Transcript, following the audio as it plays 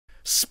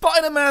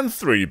Spider-Man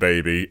 3,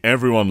 baby!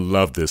 Everyone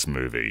loved this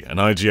movie, and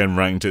IGN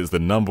ranked it as the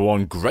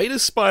 #1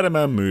 greatest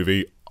Spider-Man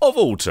movie of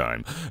all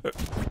time.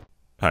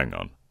 Hang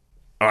on.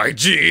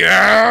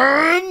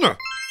 IGN!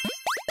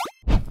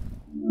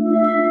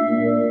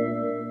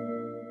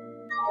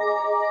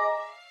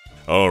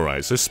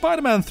 Alright, so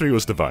Spider-Man 3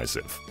 was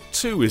divisive.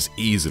 2 is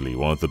easily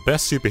one of the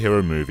best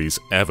superhero movies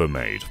ever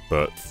made,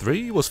 but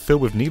 3 was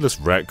filled with needless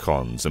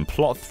retcons and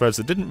plot threads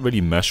that didn't really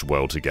mesh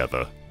well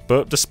together.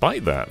 But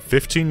despite that,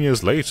 15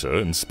 years later,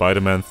 and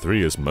Spider-Man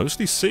 3 is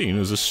mostly seen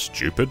as a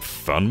stupid,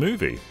 fun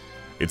movie.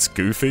 It's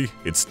goofy,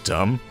 it's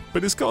dumb,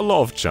 but it's got a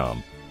lot of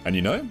charm. And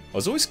you know, I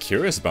was always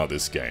curious about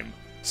this game.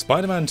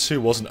 Spider-Man 2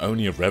 wasn't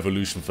only a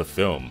revolution for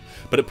film,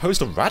 but it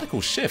posed a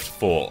radical shift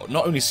for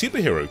not only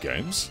superhero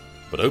games,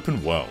 but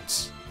open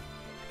worlds.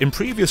 In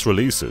previous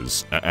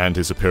releases, and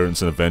his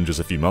appearance in Avengers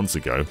a few months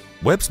ago,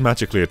 webs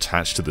magically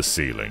attached to the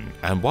ceiling,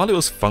 and while it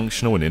was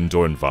functional in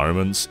indoor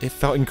environments, it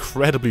felt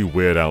incredibly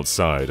weird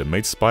outside and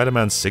made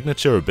Spider-Man's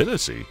signature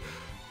ability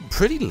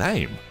pretty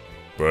lame.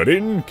 But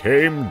in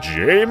came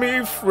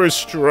Jamie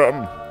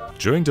Fristrom.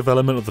 During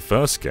development of the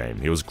first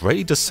game, he was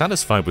greatly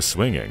dissatisfied with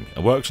swinging,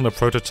 and worked on a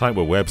prototype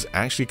where webs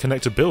actually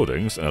connect to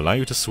buildings and allow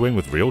you to swing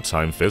with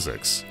real-time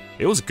physics.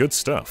 It was good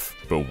stuff,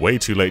 but way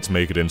too late to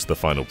make it into the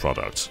final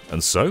product,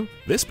 and so,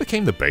 this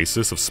became the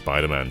basis of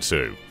Spider-Man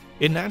 2.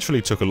 It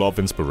naturally took a lot of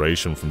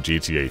inspiration from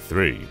GTA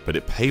 3, but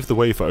it paved the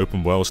way for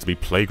open worlds to be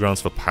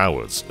playgrounds for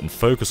powers, and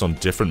focus on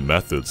different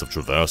methods of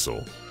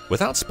traversal.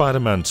 Without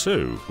Spider-Man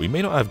 2, we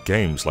may not have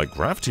games like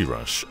Gravity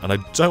Rush, and I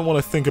don't want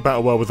to think about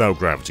a world without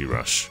Gravity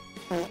Rush.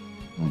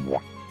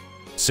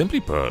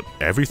 Simply put,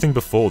 everything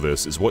before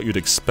this is what you'd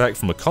expect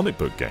from a comic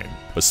book game,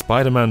 but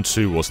Spider-Man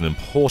 2 was an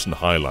important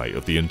highlight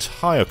of the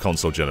entire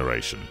console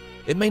generation.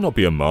 It may not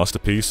be a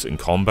masterpiece in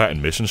combat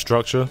and mission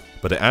structure,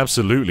 but it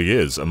absolutely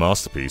is a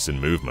masterpiece in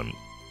movement.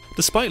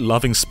 Despite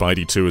loving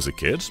Spidey 2 as a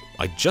kid,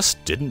 I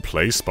just didn't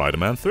play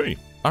Spider-Man 3.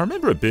 I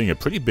remember it being a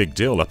pretty big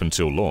deal up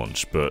until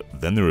launch, but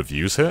then the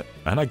reviews hit,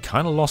 and I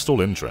kinda lost all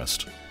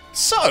interest.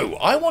 So,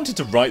 I wanted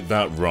to right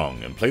that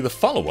wrong and play the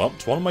follow-up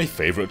to one of my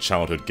favourite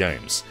childhood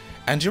games.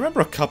 And do you remember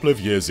a couple of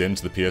years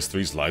into the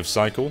PS3's life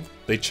cycle,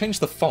 they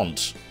changed the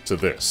font to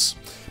this.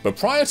 But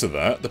prior to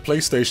that, the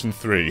PlayStation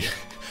 3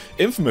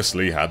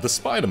 infamously had the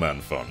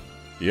Spider-Man font.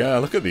 Yeah,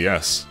 look at the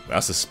S.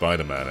 That's the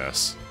Spider-Man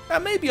S.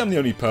 And maybe I'm the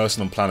only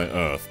person on planet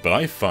Earth, but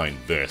I find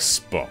this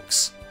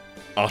box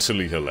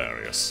utterly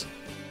hilarious.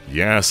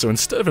 Yeah, so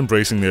instead of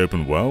embracing the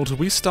open world,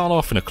 we start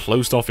off in a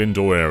closed-off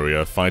indoor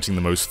area fighting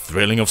the most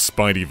thrilling of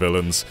Spidey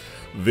villains,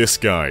 this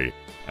guy,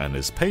 and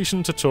his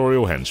patient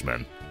tutorial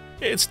henchmen.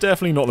 It's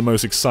definitely not the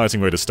most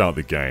exciting way to start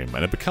the game,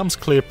 and it becomes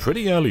clear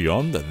pretty early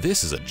on that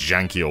this is a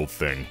janky old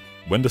thing.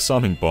 When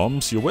disarming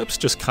bombs, your webs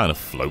just kind of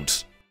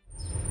float.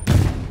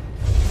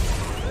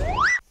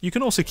 You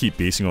can also keep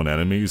beating on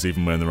enemies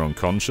even when they're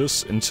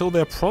unconscious, until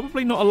they're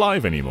probably not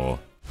alive anymore.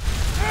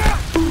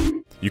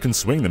 You can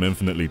swing them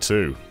infinitely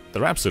too.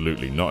 They're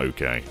absolutely not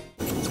okay.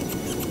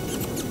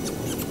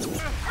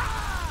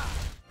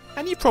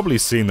 And you've probably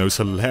seen those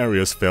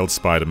hilarious failed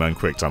Spider-Man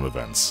QuickTime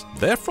events.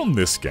 They're from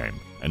this game.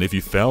 And if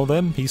you fail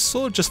them, he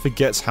sort of just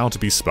forgets how to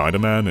be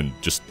Spider-Man and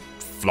just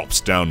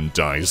flops down and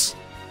dies.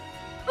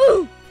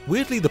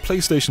 Weirdly, the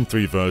PlayStation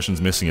 3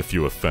 version's missing a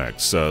few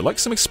effects, like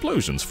some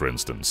explosions for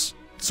instance.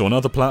 So on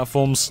other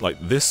platforms, like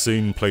this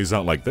scene plays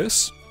out like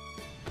this.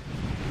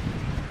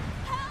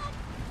 Help!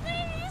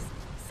 Please!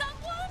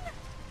 Someone!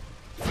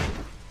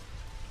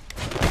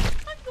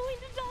 I'm going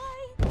to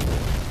die!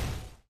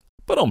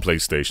 But on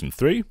PlayStation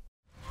 3,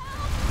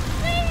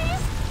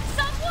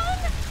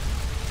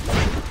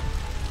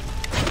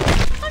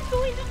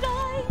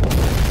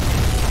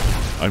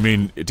 I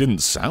mean, it didn't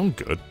sound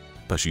good,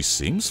 but she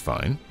seems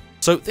fine.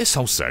 So this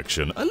whole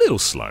section, a little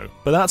slow,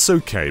 but that's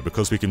okay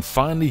because we can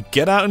finally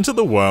get out into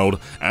the world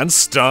and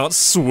start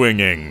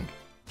swinging.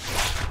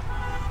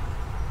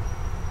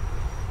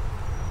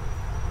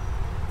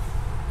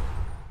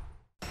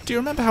 Do you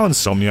remember how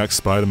Insomniac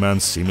Spider-Man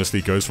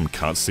seamlessly goes from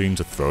cutscene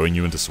to throwing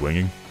you into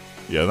swinging?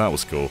 Yeah, that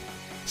was cool.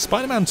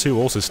 Spider-Man 2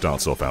 also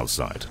starts off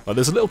outside.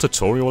 There's a little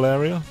tutorial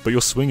area, but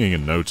you're swinging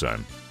in no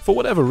time. For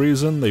whatever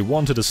reason, they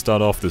wanted to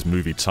start off this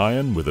movie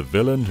tie-in with a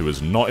villain who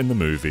is not in the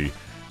movie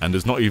and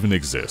does not even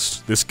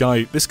exist. This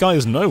guy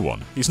is no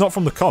one. He's not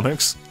from the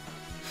comics.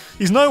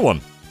 He's no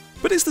one.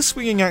 But is the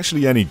swinging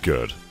actually any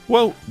good?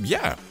 Well,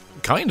 yeah,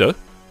 kinda.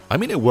 I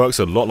mean, it works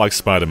a lot like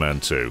Spider-Man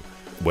 2.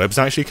 Webs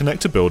actually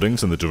connect to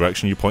buildings in the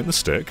direction you point the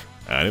stick,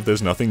 and if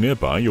there's nothing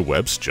nearby, your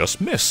webs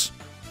just miss.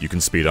 You can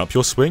speed up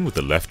your swing with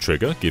the left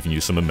trigger, giving you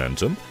some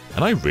momentum,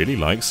 and I really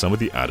like some of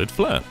the added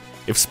flair.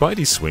 If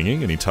Spidey's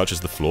swinging and he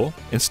touches the floor,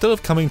 instead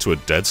of coming to a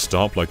dead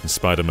stop like in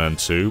Spider-Man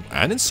 2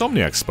 and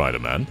Insomniac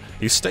Spider-Man,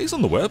 he stays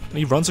on the web and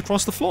he runs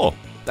across the floor.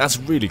 That's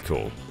really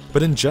cool.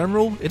 But in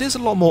general, it is a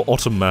lot more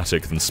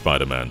automatic than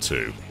Spider-Man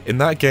 2. In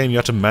that game, you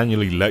had to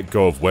manually let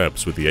go of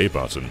webs with the A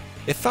button.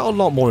 It felt a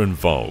lot more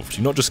involved.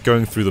 You're not just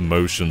going through the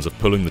motions of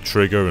pulling the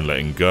trigger and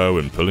letting go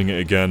and pulling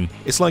it again.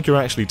 It's like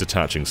you're actually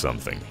detaching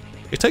something.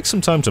 It takes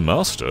some time to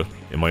master.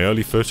 In my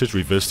early footage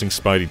revisiting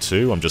Spidey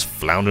 2, I'm just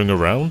floundering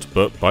around,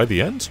 but by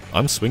the end,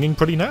 I'm swinging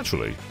pretty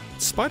naturally.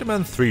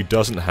 Spider-Man 3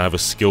 doesn't have a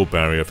skill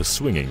barrier for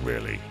swinging,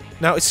 really.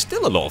 Now, it's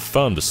still a lot of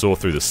fun to soar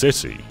through the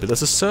city, but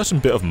there's a certain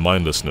bit of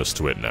mindlessness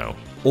to it now.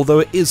 Although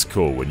it is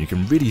cool when you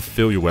can really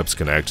feel your webs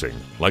connecting,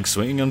 like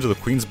swinging under the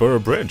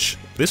Queensboro Bridge.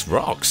 This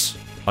rocks!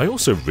 I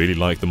also really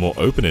like the more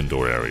open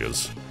indoor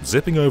areas.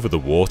 Zipping over the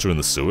water in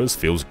the sewers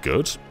feels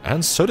good,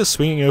 and so does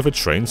swinging over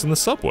trains in the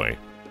subway.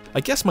 I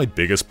guess my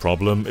biggest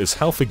problem is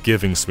how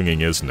forgiving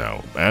swinging is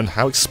now, and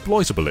how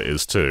exploitable it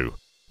is too.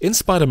 In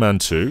Spider-Man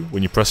 2,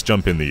 when you press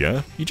jump in the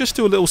air, you just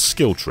do a little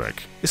skill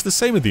trick. It's the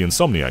same with the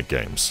Insomniac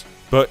games.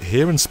 But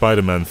here in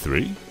Spider-Man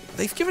 3,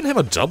 they've given him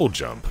a double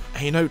jump.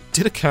 And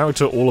did a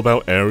character all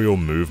about aerial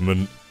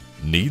movement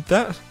need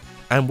that?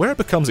 And where it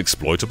becomes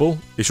exploitable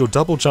is your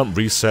double jump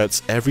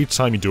resets every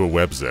time you do a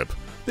web zip.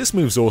 This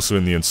move's also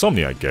in the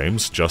Insomniac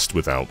games, just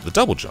without the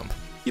double jump.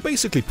 You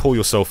basically pull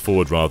yourself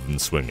forward rather than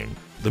swinging.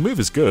 The move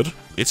is good,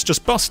 it's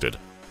just busted.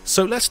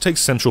 So let's take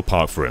Central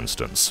Park for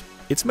instance.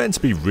 It's meant to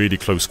be really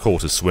close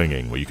quarters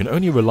swinging, where you can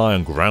only rely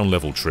on ground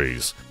level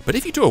trees. But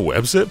if you do a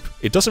web zip,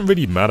 it doesn't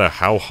really matter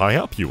how high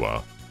up you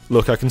are.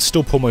 Look, I can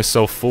still pull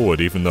myself forward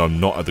even though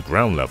I'm not at the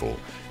ground level,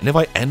 and if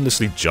I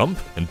endlessly jump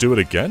and do it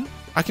again,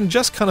 I can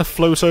just kind of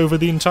float over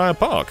the entire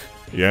park.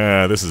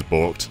 Yeah, this is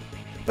balked.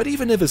 But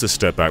even if it's a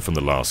step back from the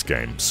last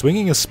game,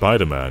 swinging as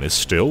Spider-Man is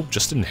still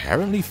just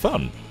inherently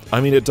fun. I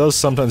mean, it does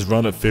sometimes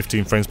run at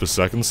 15 frames per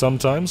second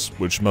sometimes,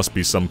 which must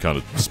be some kind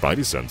of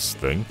Spidey sense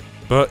thing.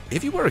 But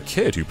if you were a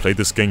kid who played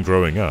this game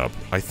growing up,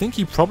 I think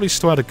you probably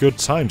still had a good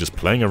time just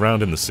playing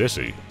around in the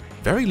city.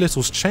 Very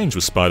little's changed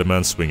with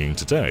Spider-Man swinging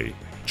today.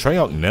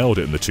 Treyarch nailed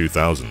it in the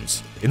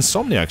 2000s.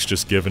 Insomniac's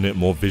just given it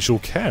more visual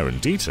care and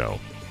detail.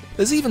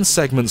 There's even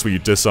segments where you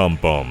disarm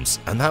bombs,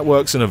 and that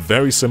works in a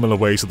very similar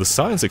way to the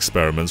science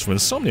experiments from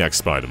Insomniac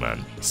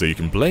Spider-Man, so you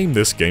can blame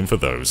this game for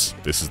those.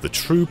 This is the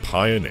true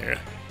pioneer.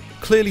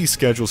 Clearly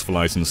schedules for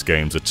licensed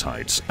games are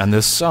tight, and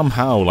there's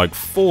somehow like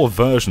 4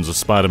 versions of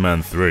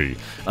Spider-Man 3,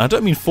 and I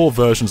don't mean 4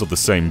 versions of the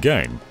same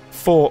game,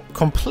 4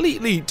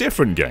 completely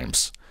different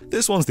games.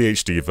 This one's the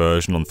HD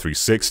version on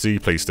 360,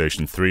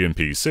 PlayStation 3 and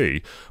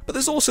PC, but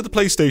there's also the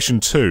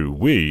PlayStation 2,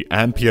 Wii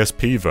and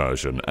PSP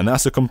version, and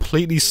that's a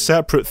completely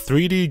separate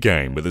 3D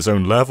game with its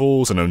own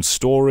levels, an own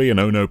story, an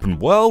own open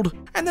world.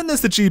 And then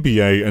there's the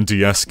GBA and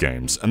DS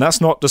games, and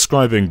that's not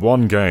describing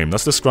one game,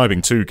 that's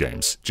describing 2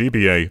 games.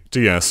 GBA,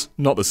 DS,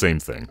 not the same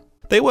thing.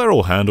 They were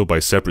all handled by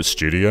separate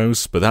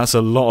studios, but that's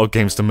a lot of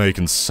games to make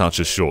in such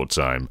a short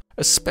time,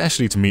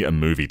 especially to meet a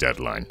movie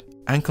deadline.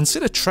 And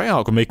consider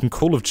Treyarch were making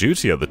Call of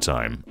Duty at the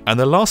time, and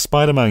their last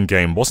Spider-Man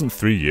game wasn't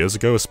 3 years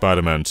ago with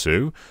Spider-Man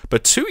 2,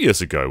 but 2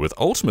 years ago with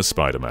Ultimate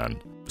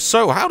Spider-Man.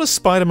 So how does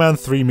Spider-Man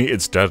 3 meet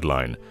its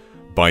deadline?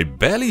 By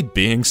barely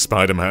being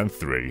Spider-Man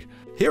 3.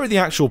 Here are the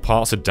actual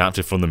parts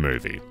adapted from the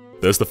movie.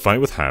 There's the fight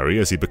with Harry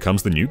as he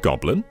becomes the new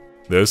Goblin,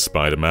 there's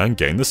Spider-Man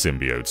getting the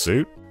symbiote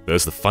suit,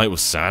 there's the fight with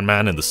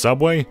Sandman in the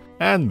subway,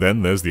 and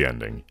then there's the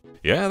ending.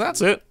 Yeah,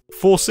 that's it.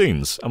 4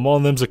 scenes, and one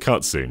of them's a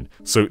cutscene,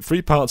 so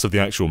 3 parts of the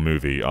actual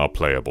movie are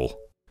playable.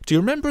 Do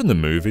you remember in the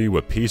movie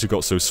where Peter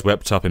got so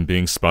swept up in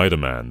being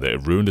Spider-Man that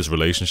it ruined his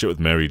relationship with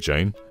Mary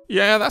Jane?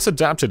 Yeah, that's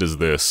adapted as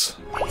this.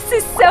 This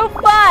is so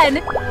fun!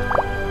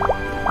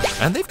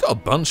 And they've got a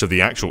bunch of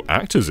the actual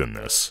actors in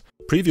this.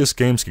 Previous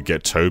games could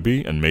get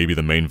Toby and maybe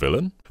the main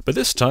villain, but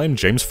this time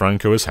James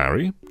Franco is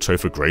Harry,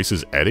 Topher Grace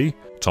is Eddie,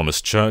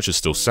 Thomas Church is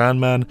still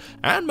Sandman,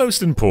 and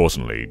most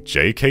importantly,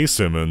 J.K.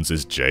 Simmons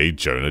is J.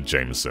 Jonah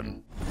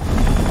Jameson.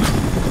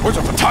 Where's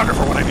a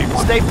photographer when I need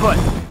one? Stay put!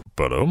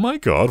 But oh my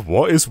god,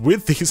 what is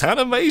with these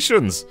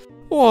animations?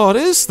 What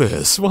is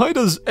this? Why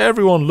does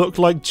everyone look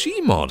like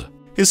Gmod?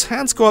 His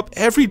hands go up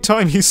every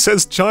time he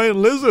says giant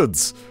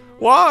lizards.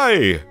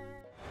 Why?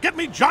 Get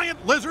me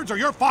giant lizards or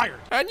you're fired!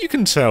 And you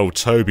can tell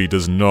Toby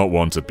does not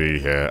want to be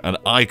here, and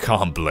I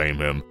can't blame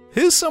him.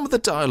 Here's some of the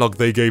dialogue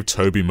they gave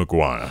Tobey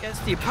Maguire. Guess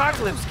the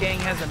Apocalypse Gang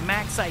has a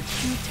max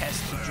IQ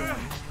test to join.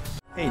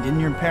 Hey, didn't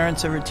your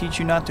parents ever teach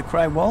you not to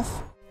cry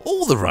wolf?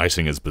 All the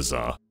writing is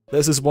bizarre.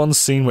 There's this one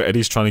scene where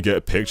Eddie's trying to get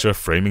a picture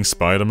framing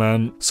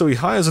Spider-Man, so he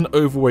hires an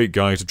overweight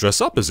guy to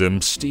dress up as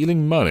him,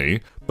 stealing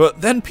money,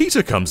 but then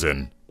Peter comes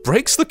in,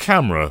 breaks the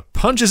camera,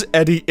 punches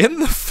Eddie in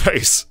the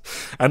face,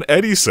 and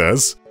Eddie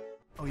says,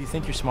 "Oh, you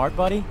think you're smart,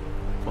 buddy?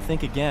 Well,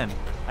 think again.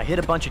 I hit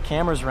a bunch of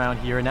cameras around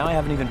here, and now I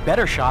have an even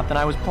better shot than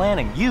I was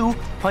planning. You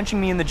punching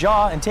me in the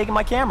jaw and taking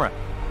my camera.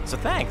 So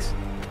thanks."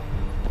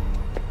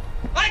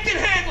 I can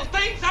handle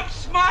things, I'm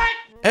smart!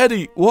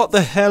 Eddie, what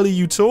the hell are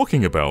you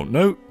talking about?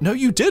 No,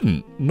 you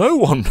didn't. No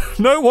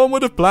one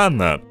would have planned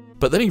that.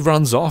 But then he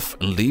runs off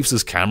and leaves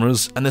his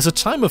cameras, and there's a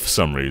timer for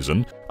some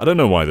reason. I don't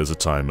know why there's a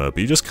timer,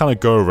 but you just kind of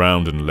go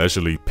around and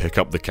leisurely pick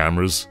up the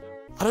cameras.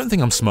 I don't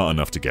think I'm smart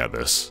enough to get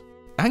this.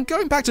 And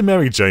going back to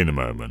Mary Jane a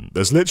moment,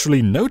 there's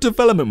literally no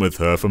development with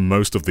her for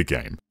most of the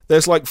game.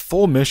 There's like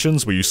 4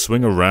 missions where you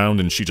swing around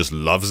and she just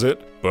loves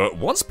it, but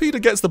once Peter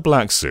gets the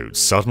black suit,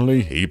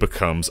 suddenly he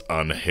becomes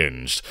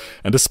unhinged.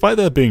 And despite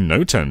there being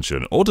no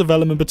tension or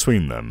development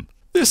between them,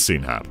 This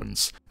scene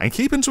happens, and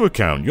keep into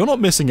account you're not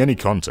missing any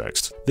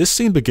context. This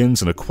scene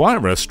begins in a quiet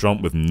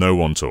restaurant with no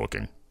one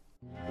talking.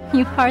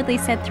 You've hardly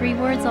said 3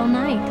 words all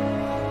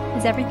night.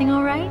 Is everything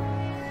all right?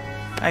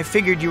 I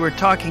figured you were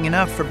talking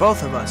enough for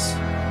both of us.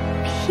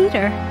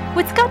 Peter,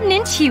 what's gotten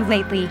into you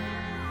lately?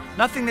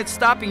 Nothing that's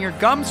stopping your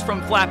gums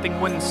from flapping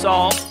wouldn't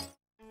solve.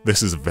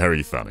 This is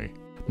very funny.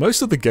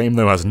 Most of the game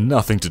though has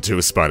nothing to do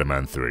with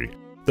Spider-Man 3.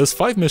 There's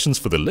 5 missions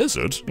for the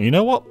Lizard, and you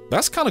know what?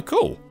 That's kinda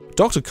cool.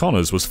 Dr.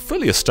 Connors was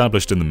fully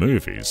established in the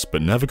movies,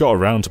 but never got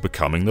around to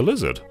becoming the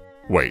Lizard.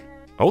 Wait,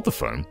 hold the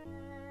phone.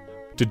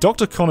 Did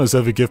Dr. Connors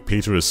ever give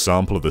Peter a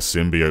sample of the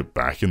symbiote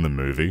back in the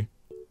movie?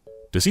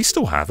 Does he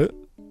still have it?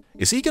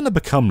 Is he gonna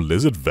become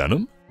Lizard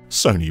Venom?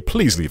 Sony,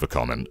 please leave a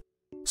comment.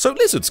 So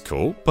Lizard's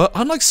cool, but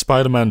unlike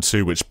Spider-Man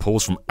 2 which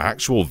pulls from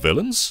actual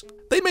villains,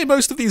 they made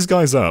most of these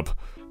guys up.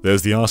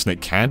 There's the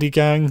Arsenic Candy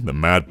Gang, the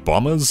Mad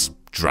Bombers,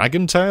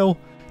 Dragon Tail.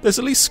 There's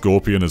at least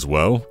Scorpion as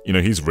well, you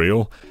know, he's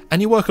real.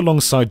 And you work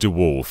alongside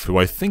DeWolf, who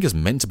I think is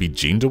meant to be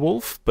Jean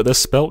DeWolf, but they're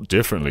spelt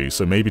differently,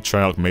 so maybe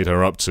Treyarch made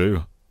her up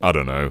too. I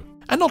don't know.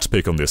 And not to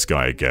pick on this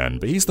guy again,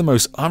 but he's the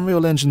most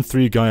Unreal Engine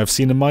 3 guy I've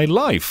seen in my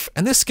life,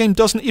 and this game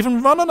doesn't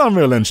even run on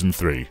Unreal Engine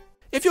 3.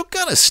 If you're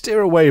gonna steer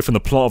away from the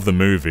plot of the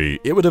movie,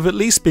 it would have at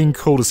least been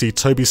cool to see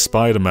Tobey's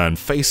Spider-Man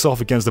face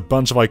off against a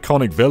bunch of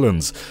iconic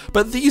villains,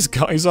 but these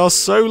guys are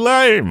so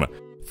lame!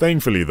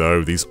 Thankfully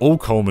though, these all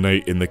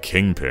culminate in the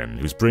Kingpin,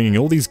 who's bringing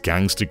all these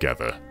gangs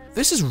together.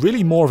 This is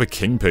really more of a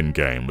Kingpin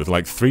game, with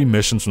like 3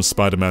 missions from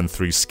Spider-Man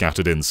 3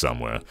 scattered in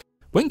somewhere.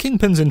 When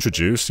Kingpin's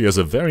introduced, he has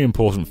a very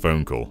important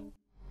phone call.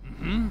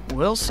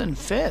 Wilson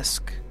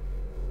Fisk.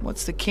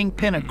 What's the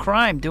Kingpin of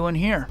crime doing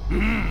here?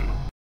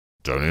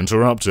 Don't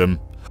interrupt him.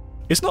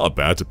 It's not a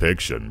bad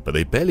depiction, but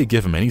they barely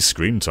give him any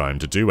screen time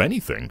to do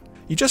anything.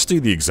 You just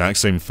do the exact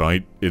same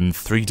fight in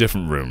 3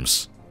 different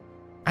rooms.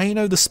 And you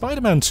know, the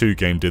Spider-Man 2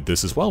 game did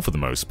this as well for the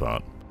most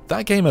part.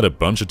 That game had a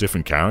bunch of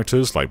different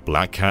characters like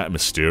Black Cat and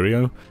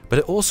Mysterio, but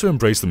it also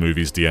embraced the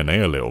movie's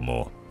DNA a little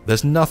more.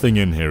 There's nothing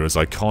in here as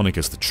iconic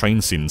as the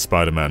train scene in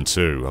Spider-Man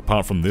 2,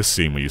 apart from this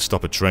scene where you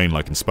stop a train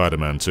like in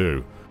Spider-Man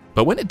 2.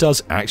 But when it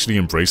does actually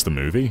embrace the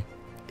movie,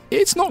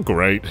 it's not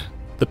great.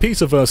 The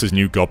Peter vs.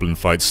 New Goblin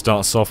fight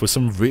starts off with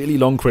some really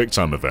long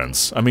QuickTime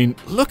events. I mean,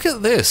 look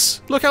at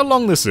this! Look how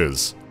long this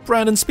is!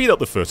 Brandon, speed up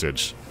the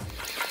footage.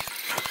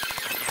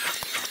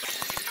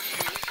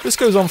 This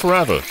goes on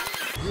forever.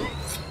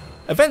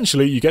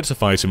 Eventually, you get to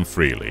fight him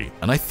freely,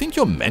 and I think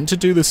you're meant to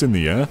do this in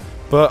the air,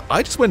 but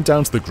I just went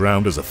down to the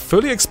ground as a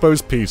fully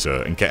exposed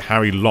Peter and get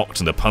Harry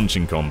locked in a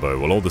punching combo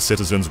while all the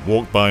citizens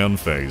walked by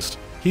unfazed.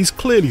 He's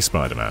clearly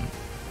Spider-Man.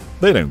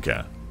 They don't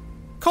care.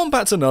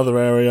 Combat's another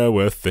area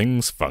where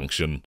things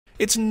function.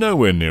 It's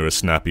nowhere near as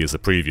snappy as the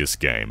previous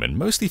game, and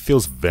mostly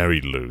feels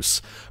very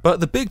loose. But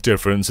the big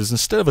difference is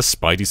instead of a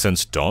Spidey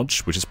Sense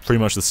dodge, which is pretty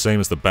much the same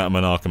as the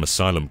Batman Arkham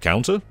Asylum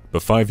counter,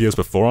 but 5 years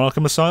before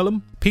Arkham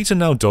Asylum, Peter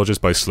now dodges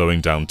by slowing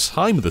down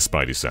time with the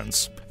Spidey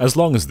Sense. As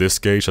long as this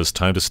gauge has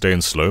time to stay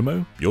in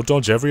slow-mo, you'll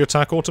dodge every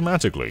attack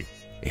automatically.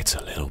 It's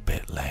a little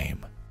bit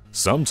lame.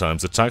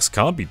 Sometimes attacks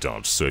can't be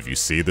dodged, so if you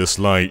see this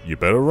light, you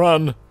better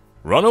run.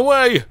 Run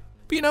away!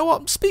 But you know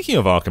what, speaking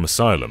of Arkham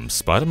Asylum,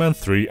 Spider-Man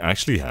 3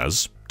 actually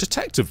has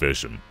Detective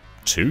Vision.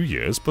 2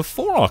 years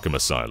before Arkham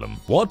Asylum.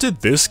 What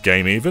did this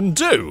game even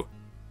do?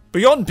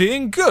 Beyond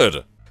being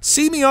good!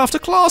 See me after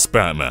class,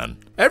 Batman!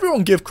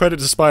 Everyone give credit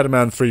to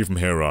Spider-Man 3 from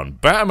here on.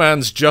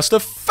 Batman's just a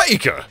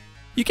faker!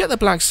 You get the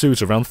black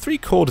suit around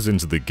 3/4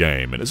 into the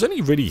game, and it's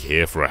only really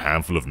here for a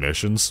handful of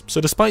missions,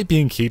 so despite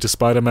being key to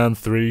Spider-Man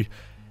 3,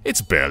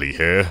 it's barely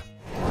here.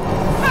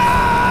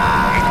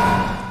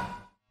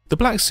 The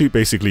black suit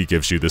basically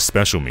gives you this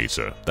special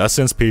meter that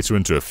sends Peter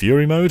into a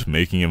fury mode,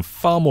 making him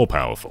far more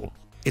powerful.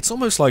 It's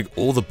almost like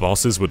all the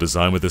bosses were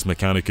designed with this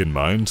mechanic in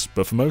mind,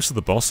 but for most of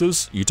the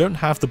bosses, you don't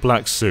have the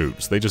black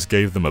suits, they just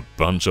gave them a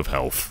bunch of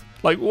health.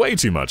 Like way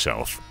too much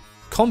health.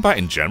 Combat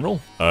in general,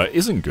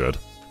 isn't good.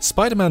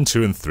 Spider-Man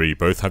 2 and 3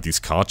 both have these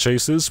car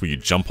chases where you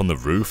jump on the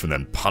roof and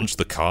then punch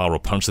the car or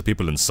punch the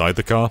people inside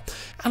the car,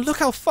 and look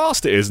how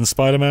fast it is in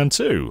Spider-Man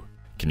 2.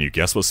 Can you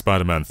guess what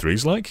Spider-Man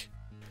 3's like?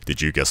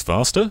 Did you guess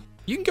faster?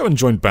 You can go and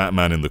join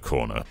Batman in the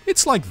corner.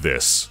 It's like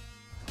this.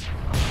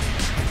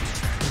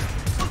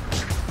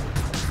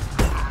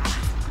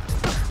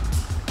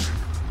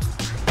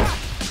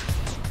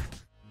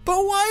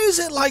 But why is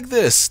it like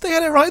this? They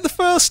had it right the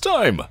first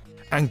time!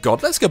 And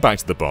god, let's go back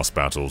to the boss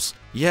battles.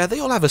 Yeah, they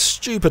all have a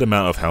stupid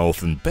amount of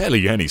health and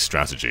barely any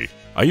strategy.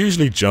 I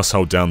usually just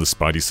hold down the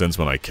Spidey Sense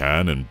when I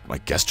can, and I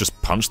guess just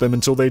punch them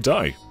until they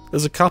die.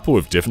 There's a couple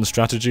of different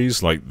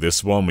strategies, like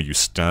this one where you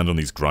stand on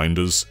these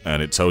grinders,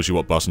 and it tells you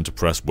what button to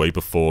press way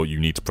before you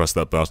need to press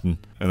that button,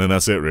 and then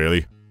that's it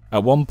really.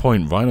 At one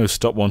point, Rhino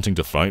stopped wanting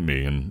to fight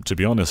me, and to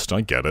be honest,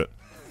 I get it.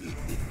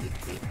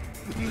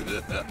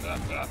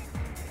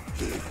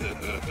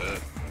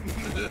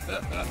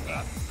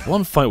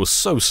 One fight was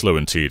so slow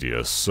and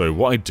tedious, so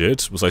what I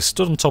did was I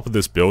stood on top of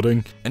this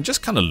building and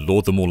just kinda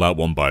lured them all out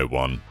one by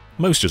one.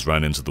 Most just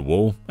ran into the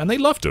wall, and they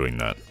love doing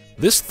that.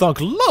 This thug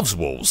loves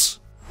walls!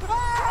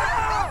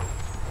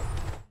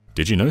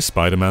 Did you know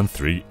Spider-Man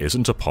 3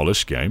 isn't a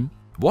polished game?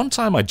 One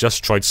time I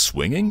just tried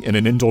swinging in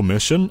an indoor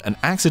mission and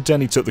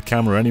accidentally took the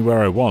camera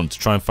anywhere I want to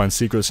try and find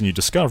secrets and new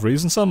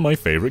discoveries in some of my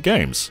favourite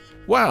games.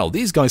 Wow,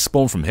 these guys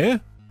spawn from here?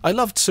 I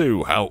love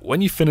too how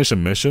when you finish a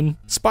mission,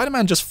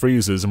 Spider-Man just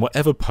freezes in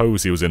whatever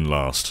pose he was in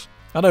last.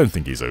 I don't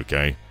think he's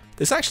okay.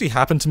 This actually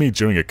happened to me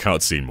during a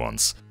cutscene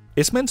once.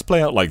 It's meant to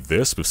play out like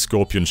this, with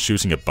Scorpion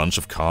shooting a bunch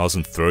of cars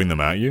and throwing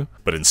them at you,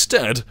 but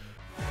instead...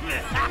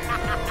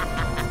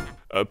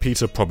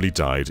 Peter probably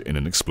died in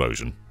an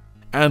explosion.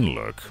 And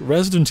look,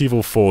 Resident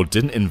Evil 4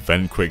 didn't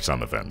invent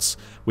QuickTime events.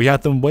 We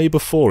had them way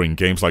before in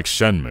games like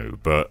Shenmue,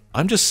 but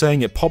I'm just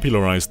saying it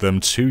popularized them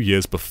 2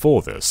 years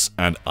before this,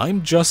 and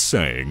I'm just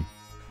saying...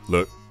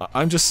 Look,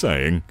 I'm just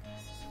saying...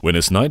 When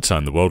it's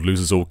nighttime, the world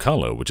loses all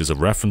color, which is a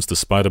reference to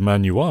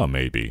Spider-Man Noir,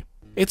 maybe.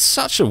 It's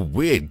such a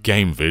weird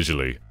game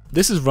visually.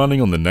 This is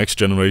running on the next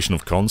generation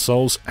of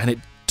consoles, and it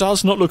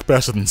does not look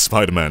better than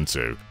Spider-Man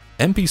 2.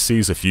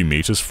 NPCs a few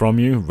meters from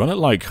you run at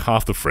like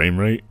half the frame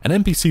rate, and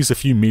NPCs a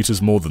few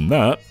meters more than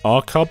that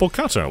are cardboard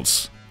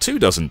cutouts. 2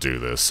 doesn't do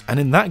this, and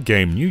in that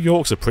game New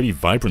York's a pretty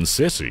vibrant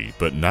city,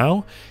 but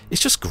now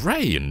it's just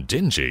grey and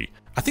dingy.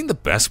 I think the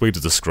best way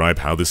to describe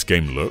how this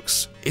game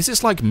looks is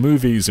it's like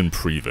movies in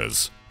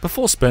previs.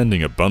 Before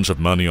spending a bunch of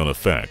money on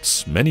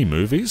effects, many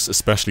movies,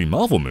 especially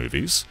Marvel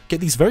movies, get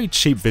these very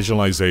cheap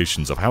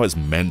visualizations of how it's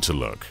meant to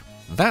look.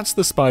 That's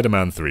the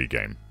Spider-Man 3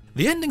 game.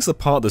 The ending's the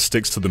part that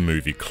sticks to the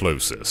movie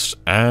closest,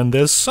 and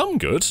there's some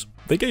good.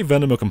 They gave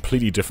Venom a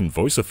completely different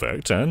voice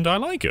effect, and I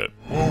like it.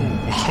 Whoa,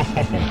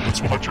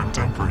 let's watch your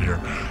temper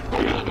here.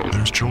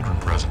 There's children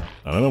present.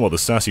 I don't know what the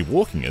sassy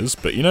walking is,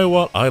 but you know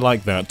what? I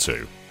like that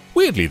too.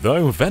 Weirdly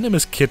though, Venom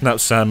has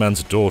kidnapped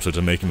Sandman's daughter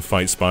to make him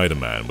fight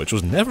Spider-Man, which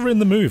was never in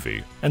the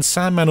movie. And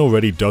Sandman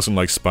already doesn't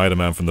like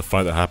Spider-Man from the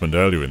fight that happened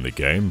earlier in the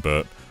game,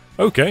 but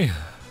okay.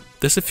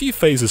 There's a few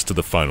phases to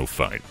the final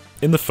fight.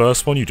 In the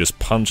first one, you just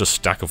punch a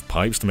stack of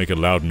pipes to make a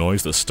loud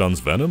noise that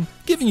stuns Venom,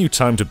 giving you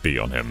time to be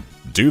on him.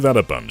 Do that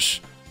a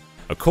bunch.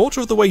 A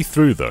quarter of the way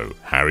through though,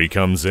 Harry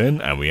comes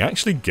in and we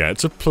actually get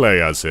to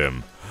play as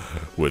him.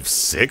 With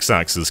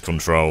 6-axis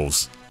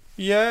controls.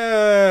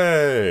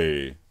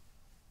 Yay!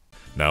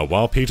 Now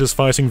while Peter's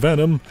fighting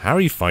Venom,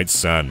 Harry fights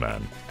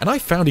Sandman. And I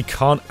found he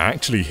can't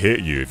actually hit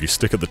you if you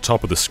stick at the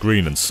top of the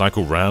screen and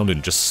cycle round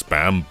and just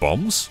spam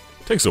bombs.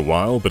 Takes a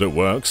while, but it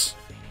works.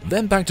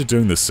 Then back to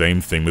doing the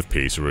same thing with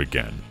Peter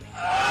again.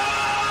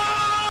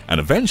 And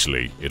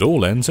eventually, it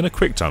all ends in a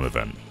QuickTime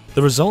event.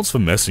 The results for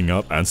messing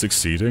up and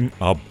succeeding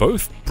are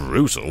both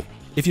brutal.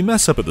 If you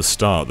mess up at the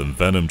start, then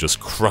Venom just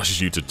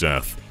crushes you to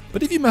death.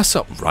 But if you mess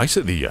up right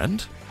at the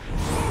end...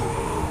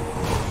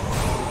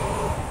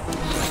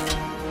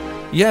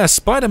 yeah,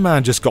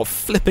 Spider-Man just got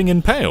flipping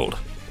impaled.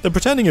 They're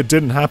pretending it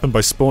didn't happen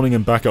by spawning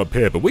him back up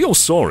here, but we all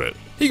saw it.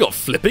 He got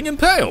flipping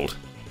impaled!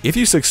 If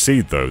you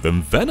succeed though,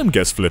 then Venom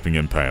gets flipping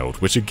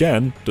impaled, which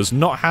again, does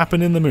not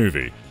happen in the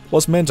movie.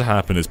 What's meant to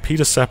happen is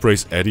Peter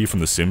separates Eddie from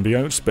the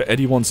symbiote, but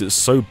Eddie wants it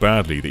so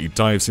badly that he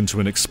dives into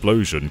an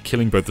explosion,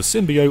 killing both the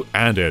symbiote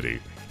and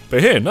Eddie.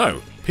 But here,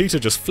 no. Peter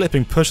just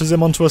flipping pushes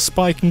him onto a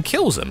spike and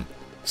kills him.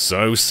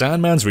 So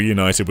Sandman's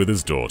reunited with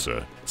his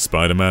daughter.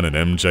 Spider-Man and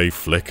MJ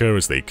flicker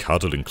as they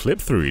cuddle and clip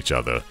through each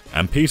other,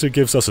 and Peter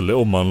gives us a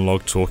little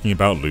monologue talking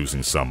about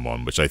losing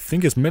someone, which I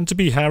think is meant to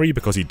be Harry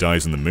because he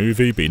dies in the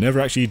movie, but he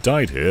never actually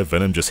died here.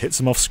 Venom just hits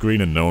him off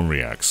screen and no one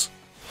reacts.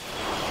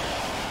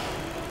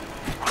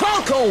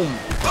 Holcomb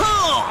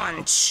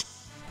punch!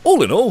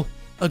 All in all,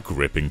 a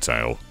gripping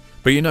tale.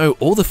 But you know,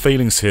 all the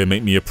failings here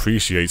make me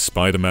appreciate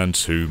Spider-Man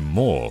 2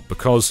 more,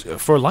 because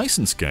for a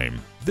licensed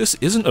game, this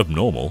isn't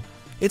abnormal.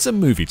 It's a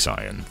movie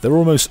tie-in, they're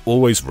almost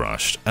always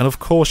rushed, and of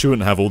course you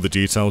wouldn't have all the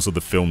details of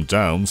the film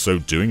down, so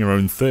doing your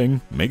own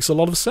thing makes a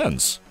lot of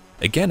sense.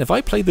 Again, if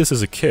I played this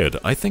as a kid,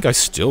 I think I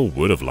still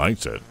would have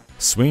liked it.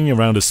 Swinging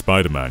around as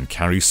Spider-Man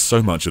carries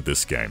so much of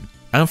this game.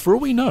 And for all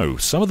we know,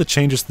 some of the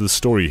changes to the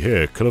story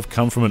here could have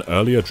come from an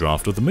earlier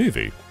draft of the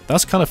movie.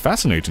 That's kind of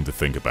fascinating to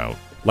think about.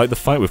 Like the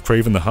fight with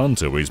Kraven the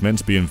Hunter where he's meant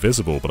to be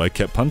invisible but I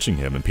kept punching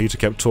him and Peter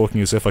kept talking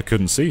as if I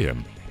couldn't see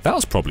him. That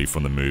was probably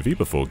from the movie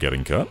before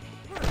getting cut.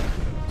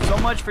 So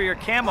much for your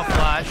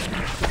camouflage.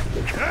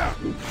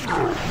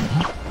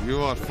 You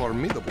are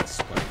formidable,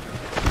 Spider.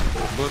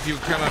 But you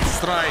cannot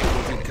strike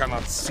what you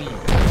cannot see.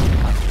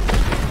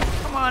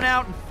 Come on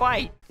out and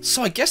fight.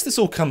 So I guess this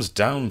all comes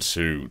down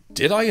to,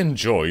 did I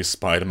enjoy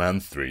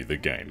Spider-Man 3 the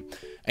game?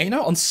 And you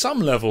know, on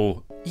some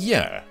level,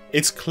 yeah.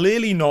 It's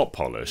clearly not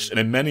polished, and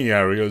in many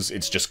areas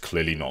it's just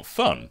clearly not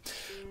fun.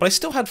 But I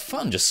still had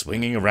fun just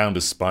swinging around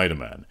as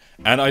Spider-Man,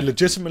 and I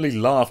legitimately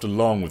laughed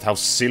along with how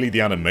silly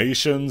the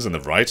animations and the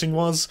writing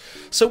was,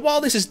 so while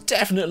this is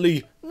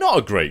definitely not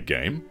a great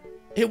game,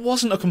 it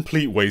wasn't a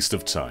complete waste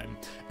of time.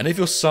 And if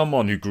you're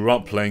someone who grew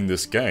up playing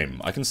this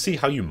game, I can see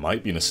how you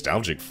might be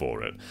nostalgic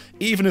for it,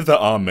 even if there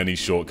are many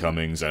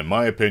shortcomings, and in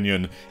my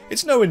opinion,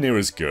 it's nowhere near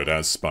as good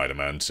as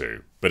Spider-Man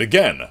 2. But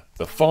again,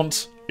 the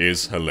font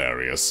is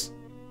hilarious.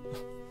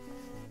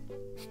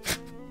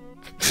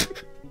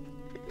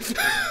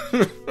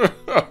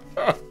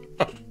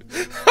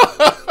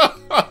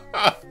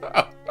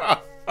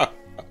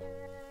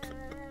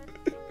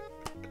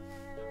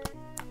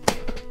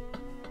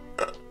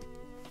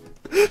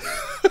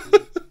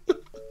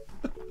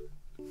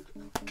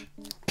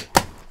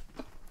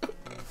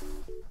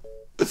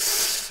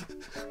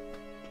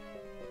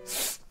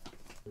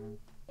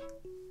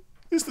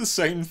 It's the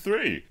same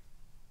three.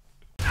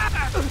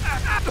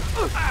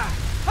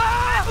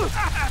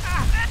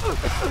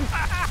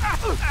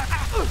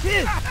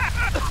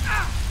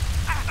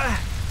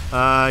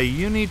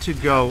 You need to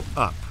go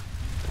up.